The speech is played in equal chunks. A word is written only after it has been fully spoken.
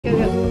Go,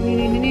 go.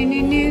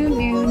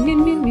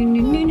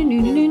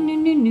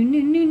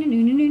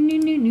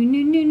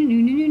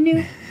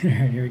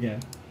 Here we go.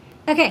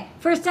 Okay,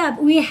 first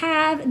up, we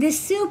have this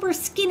super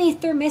skinny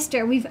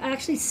thermistor. We've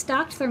actually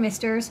stocked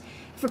thermistors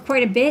for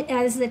quite a bit.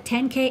 This is a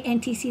 10K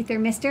NTC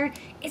thermistor.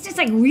 It's just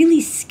like really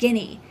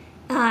skinny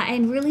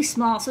and really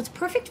small. So it's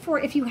perfect for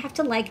if you have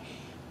to like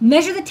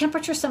measure the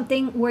temperature of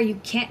something where you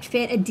can't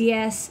fit a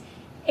DS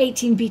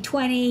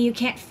 18B20, you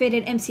can't fit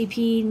an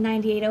MCP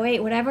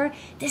 9808, whatever.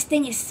 This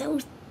thing is so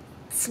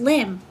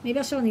slim. Maybe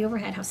I'll show on the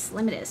overhead how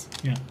slim it is.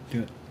 Yeah,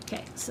 do it.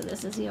 Okay, so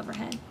this is the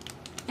overhead.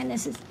 And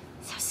this is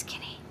so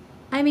skinny.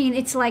 I mean,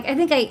 it's like,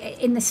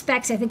 in the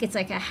specs, I think it's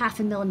like a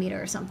 0.5 millimeter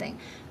or something.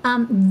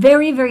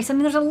 Very, very slim.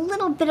 There's a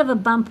little bit of a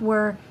bump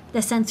where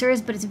the sensor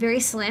is, but it's very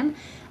slim.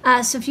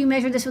 So if you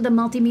measure this with a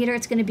multimeter,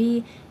 it's going to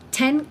be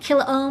 10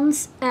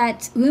 kiloohms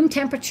at room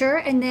temperature.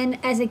 And then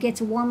as it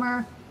gets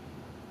warmer,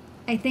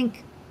 I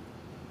think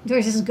the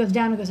resistance goes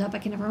down or goes up. I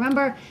can never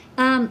remember.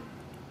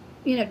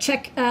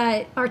 Check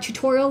our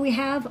tutorial we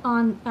have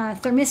on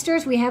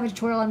thermistors. We have a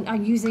tutorial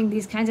on using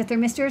these kinds of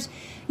thermistors.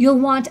 You'll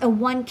want a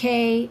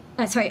 10K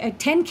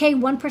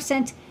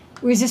 1%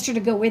 resistor to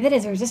go with it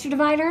as a resistor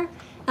divider.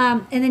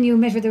 And then you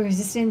measure the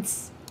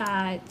resistance.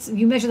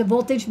 You measure the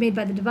voltage made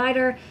by the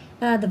divider.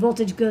 The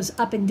voltage goes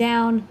up and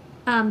down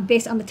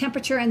based on the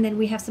temperature. And then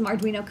we have some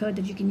Arduino code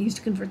that you can use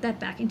to convert that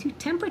back into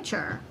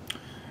temperature.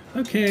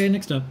 Okay,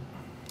 next up.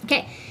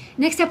 Okay,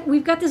 next up,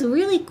 we've got this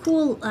really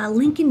cool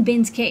Lincoln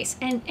Bins case.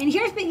 And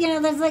here's,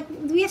 there's like,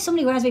 we have so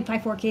many Raspberry Pi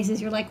 4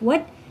 cases. You're like,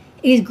 what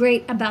is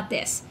great about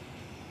this?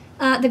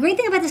 The great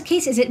thing about this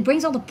case is it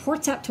brings all the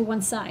ports out to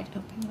one side.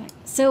 Oh,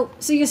 so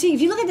you'll see,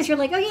 if you look at this, you're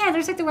like, oh yeah,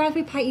 there's like the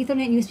Raspberry Pi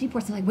Ethernet and USB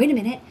ports. I'm like, wait a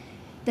minute,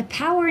 the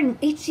power and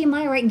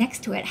HDMI are right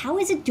next to it. How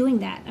is it doing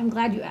that? I'm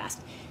glad you asked.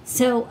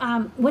 So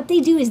what they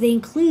do is they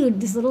include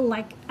this little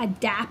like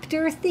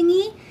adapter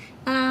thingy,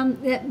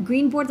 that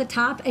green board at the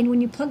top, and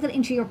when you plug that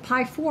into your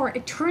Pi 4,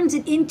 it turns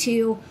it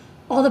into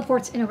all the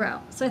ports in a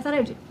row. So I thought I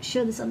would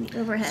show this on the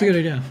overhead. It's a good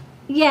idea.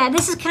 Yeah,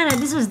 this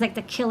was like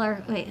the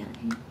killer. Wait,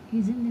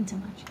 you zoomed in so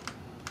much.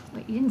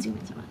 Wait, you didn't zoom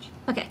in so much.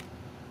 Okay,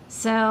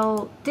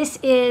 so this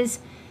is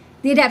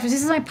the adapters.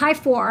 This is my Pi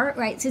 4,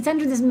 right? So it's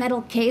under this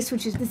metal case,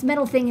 which is, this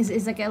metal thing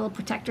is like a little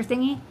protector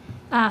thingy.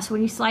 So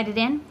when you slide it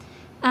in,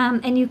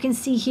 and you can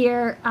see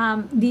here,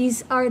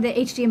 these are the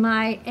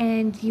HDMI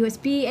and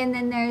USB, and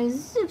then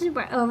there's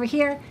over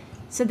here,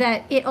 so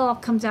that it all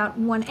comes out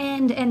one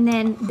end, and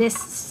then this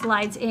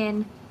slides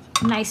in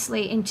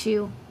nicely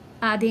into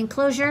the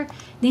enclosure.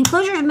 The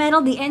enclosure is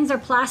metal, the ends are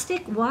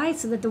plastic. Why?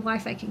 So that the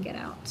Wi-Fi can get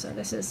out. So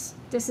this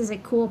is a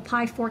cool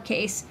Pi 4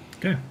 case.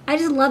 Okay. I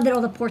just love that all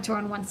the ports are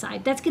on one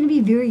side. That's going to be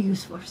very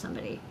useful for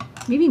somebody.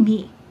 Maybe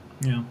me.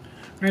 Yeah. All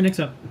right, next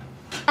up.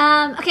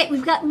 Okay,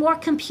 we've got more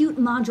compute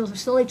modules are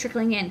slowly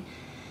trickling in.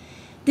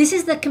 This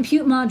is the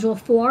compute module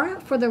 4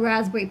 for the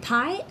Raspberry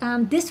Pi.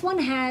 This one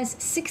has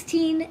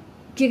 16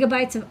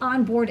 gigabytes of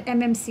onboard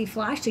MMC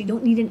flash, so you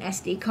don't need an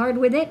SD card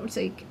with it, so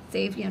you can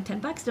save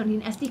 $10. Don't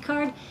need an SD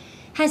card.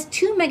 Has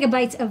 2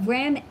 megabytes of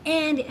RAM,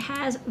 and it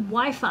has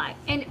Wi-Fi,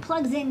 and it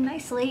plugs in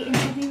nicely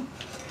into the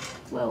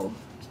whoa,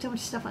 so much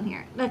stuff on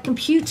here. The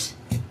compute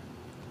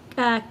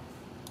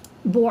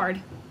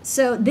board.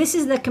 So this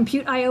is the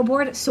Compute I/O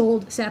board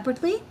sold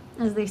separately,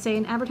 as they say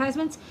in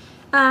advertisements.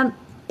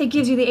 It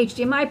gives you the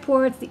HDMI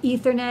ports, the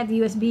Ethernet, the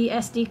USB,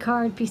 SD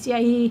card,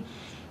 PCIe,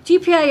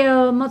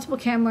 GPIO, multiple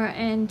camera,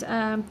 and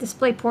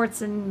display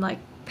ports, and like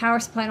power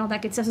supply and all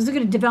that good stuff. So it's a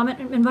good development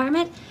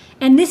environment.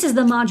 And this is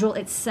the module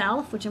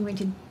itself, which I'm going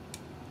to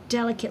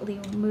delicately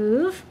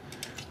remove.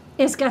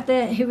 It's got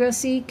the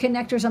Hiroshi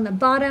connectors on the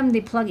bottom.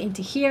 They plug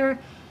into here.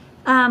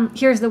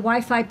 Here's the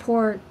Wi-Fi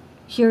port.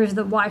 Here's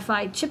the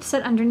Wi-Fi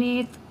chipset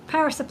underneath.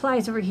 Power supply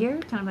is over here,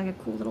 kind of like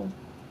a cool little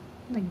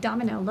like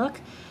domino look.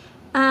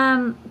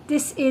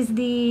 This is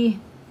the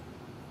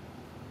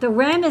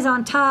RAM is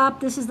on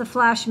top. This is the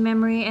flash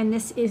memory, and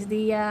this is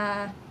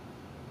the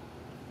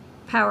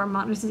power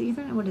monitor. This is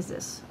Ethernet. What is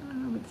this?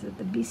 What is it?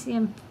 The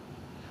BCM.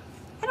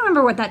 I don't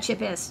remember what that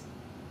chip is.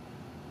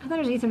 I thought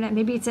it was Ethernet.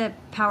 Maybe it's a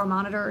power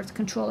monitor or it's a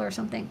controller or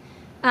something.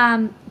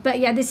 But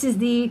yeah, this is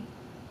the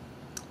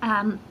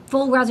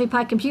full Raspberry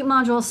Pi compute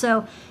module.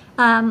 So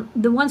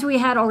the ones we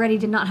had already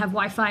did not have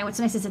Wi-Fi. What's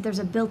nice is that there's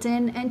a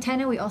built-in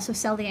antenna. We also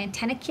sell the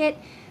antenna kit.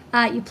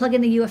 You plug in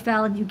the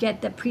UFL and you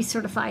get the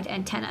pre-certified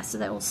antenna, so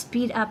that will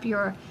speed up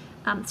your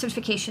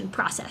certification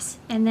process.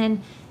 And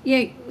then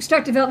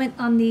start development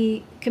on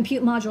the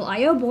compute module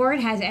I/O board,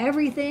 has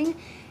everything.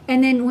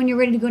 And then when you're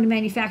ready to go to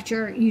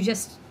manufacture, you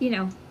just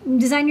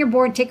design your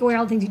board, take away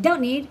all the things you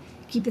don't need,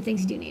 keep the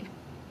things you do need.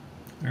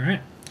 All right,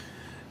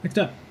 next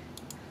up.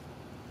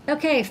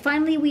 Okay,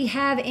 finally we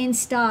have in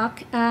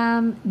stock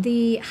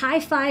the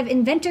Hi5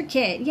 Inventor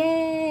Kit.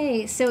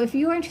 Yay! So if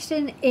you are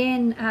interested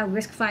in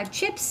RISC-V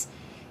chips,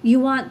 you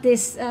want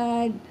this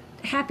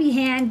happy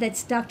hand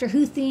that's Doctor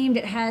Who themed.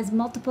 It has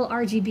multiple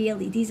RGB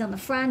LEDs on the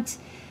front.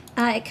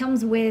 It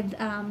comes with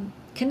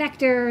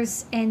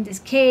connectors and this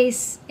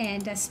case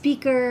and a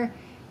speaker,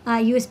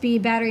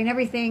 USB, battery, and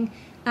everything.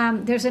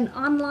 There's an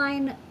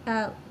online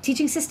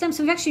teaching system.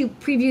 So we've actually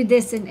previewed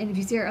this, and if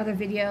you see our other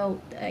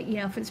video,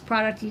 for this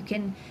product, you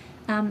can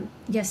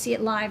see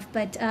it live.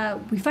 But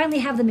we finally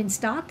have them in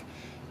stock.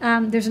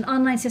 There's an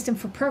online system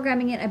for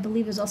programming it. I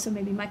believe there's also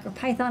maybe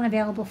MicroPython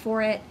available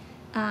for it.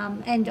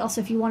 And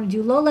also, if you want to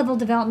do low-level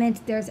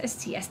development, there's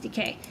ST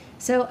SDK.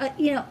 So,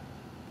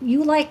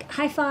 you like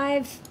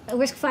Hi5,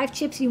 RISC-V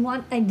chips, you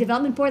want a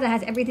development board that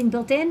has everything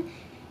built in,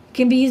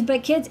 can be used by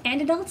kids and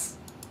adults,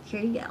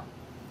 here you go.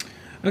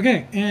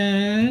 Okay,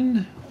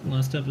 and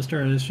last up to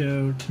start of the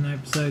show tonight,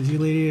 besides you,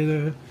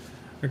 lady,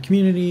 our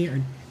community, our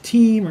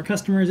team, our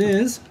customers,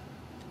 is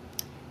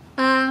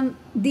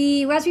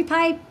the Raspberry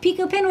Pi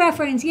Pico pen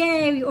reference.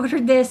 Yay, we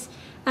ordered this.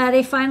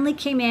 They finally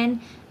came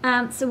in.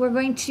 So we're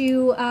going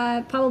to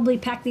probably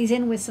pack these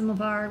in with some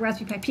of our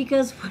Raspberry Pi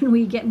Picos when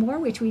we get more,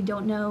 which we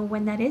don't know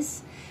when that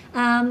is.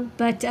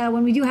 But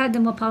when we do have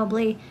them, we'll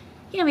probably,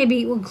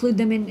 maybe we'll include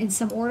them in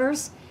some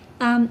orders.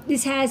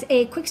 This has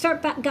a quick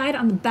start guide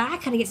on the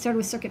back, how to get started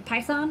with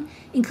CircuitPython,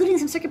 including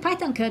some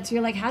CircuitPython code. So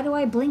you're like, how do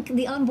I blink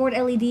the onboard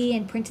LED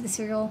and print to the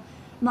serial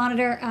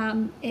monitor?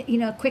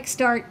 A quick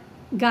start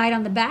guide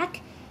on the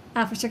back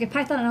for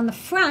CircuitPython. And on the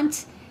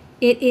front,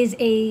 it is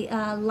a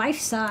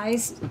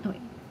life-size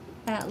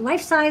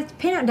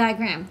pinout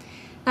diagram.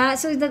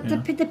 So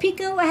the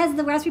Pico has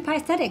the Raspberry Pi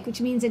aesthetic, which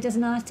means it does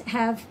not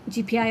have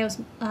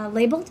GPIOs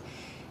labeled.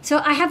 So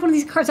I have one of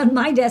these cards on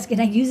my desk, and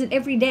I use it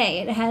every day.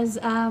 It has,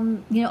 all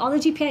the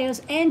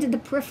GPIOs and the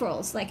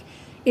peripherals. Like,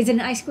 is it an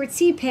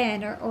I2C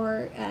pen,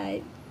 or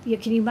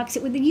can you mux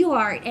it with the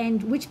UART,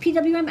 and which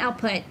PWM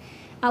output,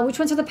 which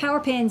ones are the power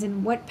pins,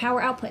 and what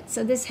power output.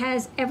 So this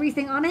has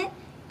everything on it.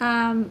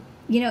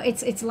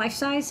 It's life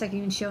size, so I can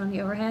even show on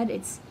the overhead.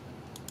 It's,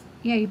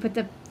 you put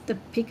the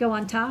Pico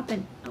on top,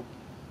 and hold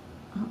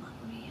on,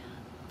 let me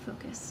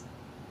focus.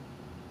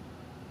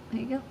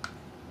 There you go.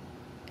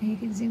 And you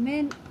can zoom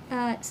in.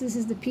 So this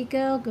is the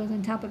Pico, goes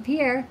on top of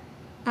here,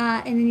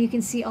 and then you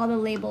can see all the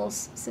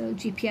labels. So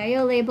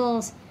GPIO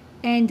labels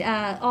and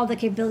all the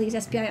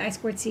capabilities, SPI,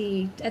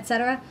 I2C,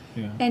 etc.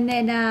 Yeah. And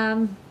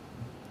then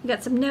we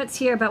got some notes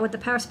here about what the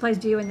power supplies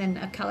do, and then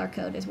a color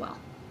code as well.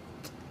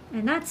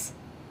 And that's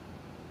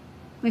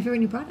my favorite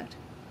new product.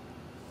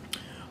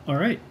 all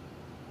right.